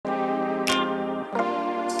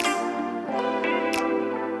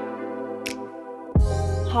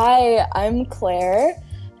Hi, I'm Claire.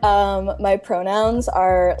 My pronouns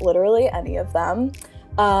are literally any of them.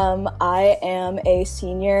 I am a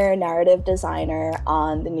senior narrative designer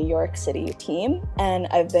on the New York City team, and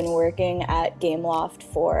I've been working at Gameloft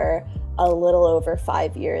for a little over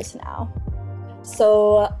 5 years now.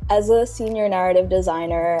 So as a senior narrative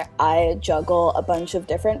designer, I juggle a bunch of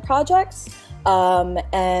different projects,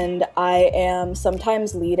 and I am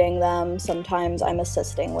sometimes leading them, sometimes I'm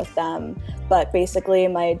assisting with them, but basically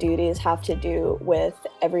my duties have to do with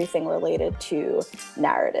everything related to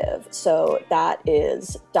narrative. So that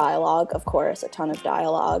is dialogue, of course, a ton of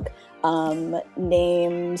dialogue,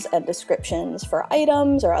 names and descriptions for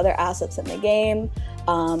items or other assets in the game.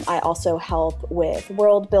 I also help with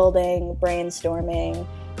world building, brainstorming,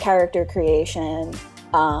 character creation,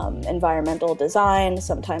 environmental design.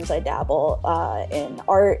 Sometimes I dabble in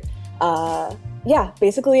art. Yeah,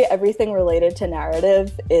 basically everything related to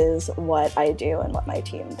narrative is what I do and what my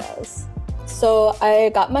team does. So I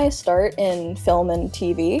got my start in film and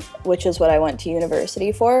TV, which is what I went to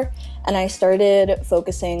university for, and I started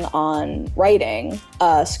focusing on writing,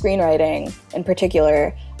 screenwriting in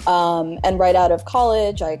particular. And right out of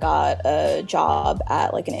college, I got a job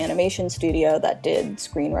at like an animation studio that did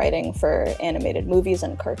screenwriting for animated movies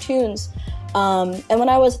and cartoons. And when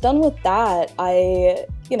I was done with that, I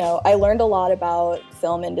learned a lot about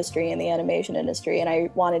film industry and the animation industry, and I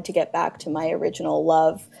wanted to get back to my original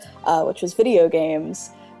love, which was video games.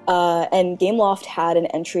 And Gameloft had an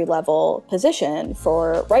entry-level position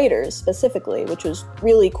for writers specifically, which was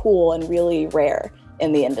really cool and really rare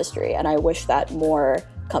in the industry. And I wish that more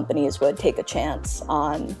companies would take a chance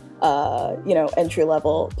on,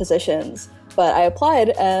 entry-level positions. But I applied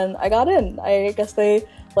and I got in. I guess they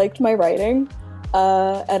liked my writing,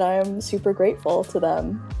 and I'm super grateful to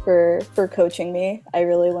them for coaching me. I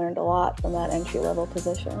really learned a lot from that entry-level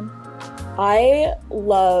position. I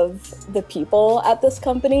love the people at this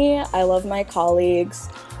company. I love my colleagues.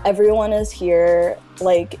 Everyone is here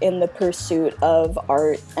like in the pursuit of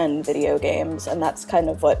art and video games, and that's kind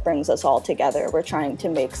of what brings us all together. We're trying to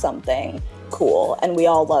make something cool, and we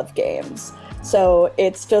all love games. So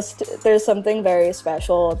it's just, there's something very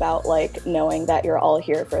special about like knowing that you're all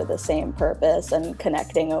here for the same purpose and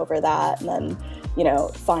connecting over that, and then,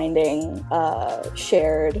 finding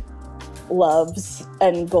shared loves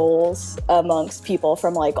and goals amongst people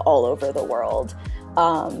from like all over the world.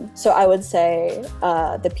 So I would say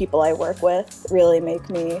the people I work with really make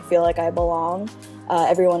me feel like I belong.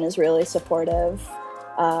 Everyone is really supportive.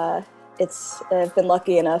 I've been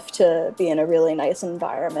lucky enough to be in a really nice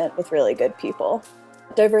environment with really good people.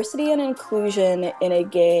 Diversity and inclusion in a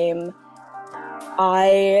game,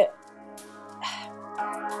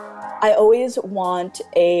 I always want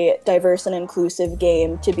a diverse and inclusive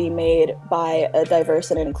game to be made by a diverse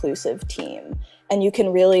and inclusive team. And you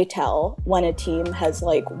can really tell when a team has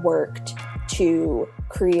like worked to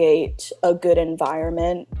create a good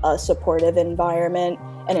environment, a supportive environment,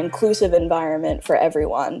 an inclusive environment for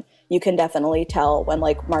everyone. You can definitely tell when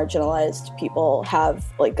like marginalized people have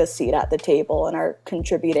like a seat at the table and are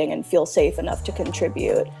contributing and feel safe enough to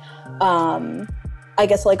contribute. I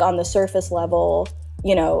guess like on the surface level,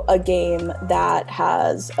 a game that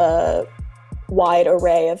has a wide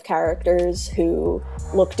array of characters who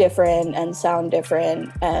look different and sound different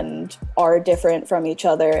and are different from each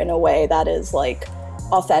other in a way that is like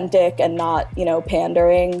authentic and not,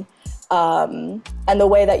 pandering. And the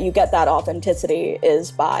way that you get that authenticity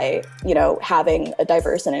is by, having a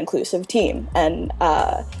diverse and inclusive team and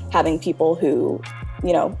having people who,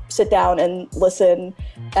 sit down and listen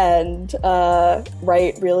and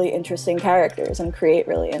write really interesting characters and create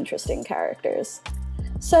really interesting characters.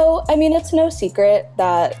 So, it's no secret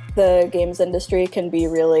that the games industry can be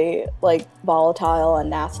really like volatile and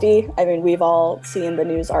nasty. We've all seen the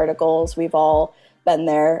news articles, we've all been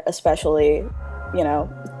there, especially,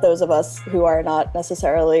 those of us who are not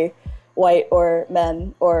necessarily white or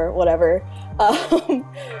men or whatever.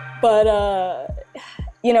 But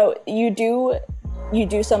you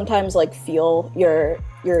do sometimes like feel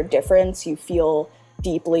your difference. You feel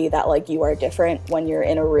deeply that like you are different when you're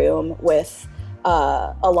in a room with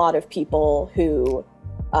a lot of people who,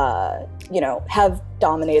 have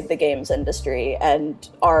dominated the games industry and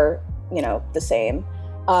are, the same.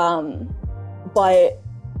 But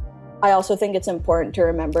I also think it's important to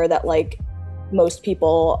remember that like most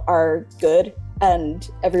people are good and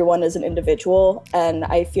everyone is an individual. And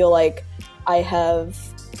I feel like I have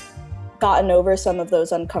gotten over some of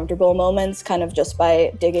those uncomfortable moments kind of just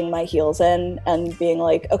by digging my heels in and being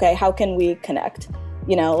like, okay, how can we connect?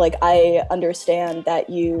 Like I understand that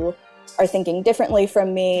you are thinking differently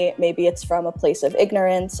from me. Maybe it's from a place of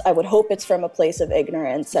ignorance. I would hope it's from a place of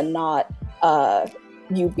ignorance and not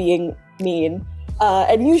you being mean.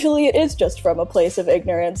 And usually it is just from a place of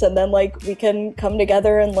ignorance, and then like we can come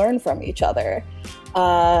together and learn from each other.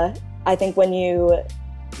 I think when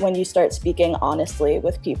you start speaking honestly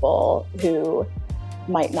with people who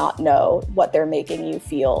might not know what they're making you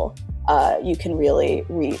feel, you can really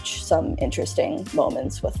reach some interesting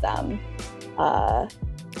moments with them.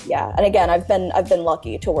 Yeah, and again, I've been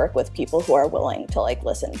lucky to work with people who are willing to like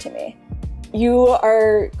listen to me. You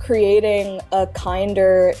are creating a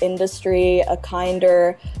kinder industry, a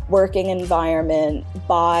kinder working environment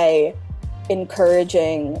by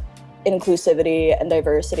encouraging inclusivity and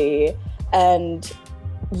diversity, and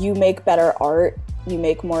you make better art, you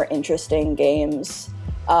make more interesting games,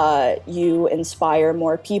 you inspire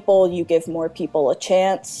more people, you give more people a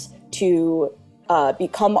chance to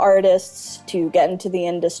become artists, to get into the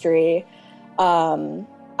industry.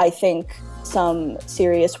 I think some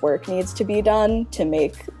serious work needs to be done to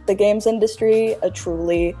make the games industry a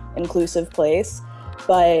truly inclusive place.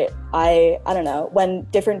 But I don't know, when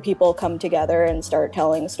different people come together and start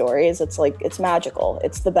telling stories, it's like, it's magical.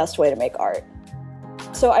 It's the best way to make art.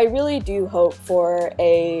 So I really do hope for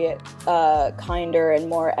a kinder and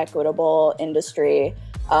more equitable industry.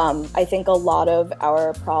 I think a lot of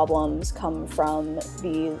our problems come from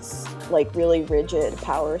these like really rigid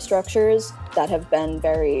power structures that have been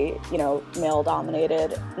very, male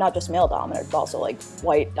dominated, not just male dominated, but also like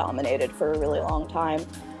white dominated for a really long time.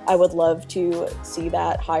 I would love to see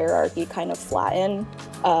that hierarchy kind of flatten,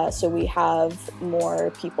 so we have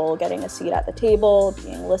more people getting a seat at the table,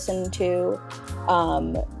 being listened to,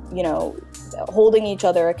 holding each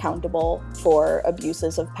other accountable for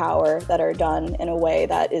abuses of power that are done in a way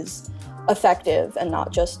that is effective and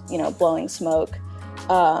not just, blowing smoke.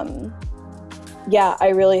 Yeah, I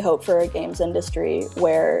really hope for a games industry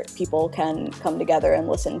where people can come together and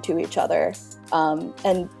listen to each other,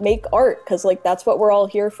 and make art, because like that's what we're all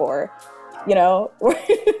here for.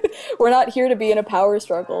 We're not here to be in a power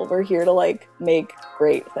struggle. We're here to like make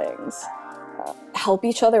great things. Help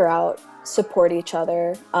each other out, support each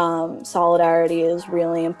other. Solidarity is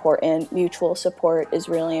really important. Mutual support is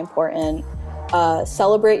really important.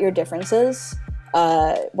 Celebrate your differences.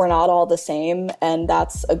 We're not all the same, and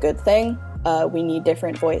that's a good thing. We need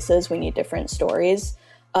different voices. We need different stories.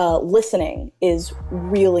 Listening is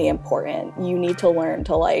really important. You need to learn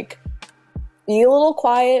to like be a little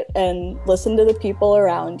quiet and listen to the people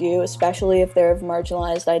around you, especially if they're of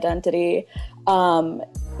marginalized identity.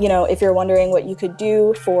 If you're wondering what you could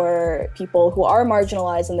do for people who are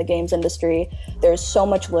marginalized in the games industry, there's so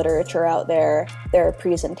much literature out there. There are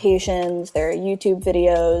presentations, there are YouTube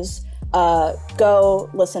videos. Go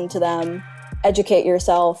listen to them, educate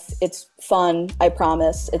yourself. It's fun, I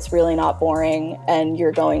promise. It's really not boring, and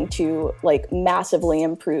you're going to like massively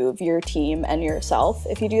improve your team and yourself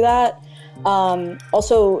if you do that.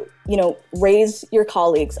 Also, raise your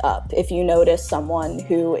colleagues up. If you notice someone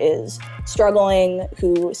who is struggling,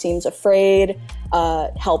 who seems afraid,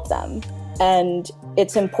 help them. And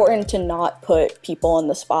it's important to not put people in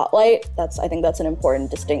the spotlight. I think that's an important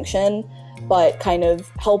distinction, but kind of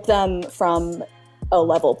help them from a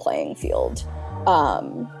level playing field.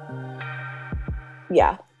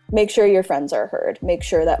 Yeah, make sure your friends are heard. Make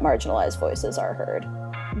sure that marginalized voices are heard.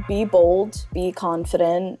 Be bold, be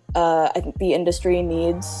confident. I think the industry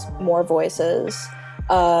needs more voices.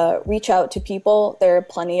 Reach out to people. There are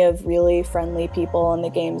plenty of really friendly people in the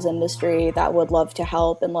games industry that would love to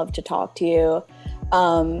help and love to talk to you.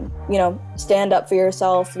 Stand up for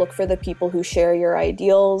yourself. Look for the people who share your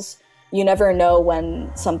ideals. You never know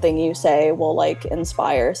when something you say will like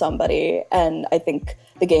inspire somebody. And I think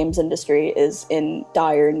the games industry is in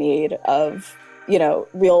dire need of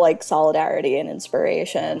real like solidarity and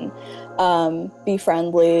inspiration. Be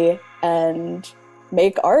friendly and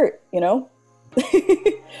make art,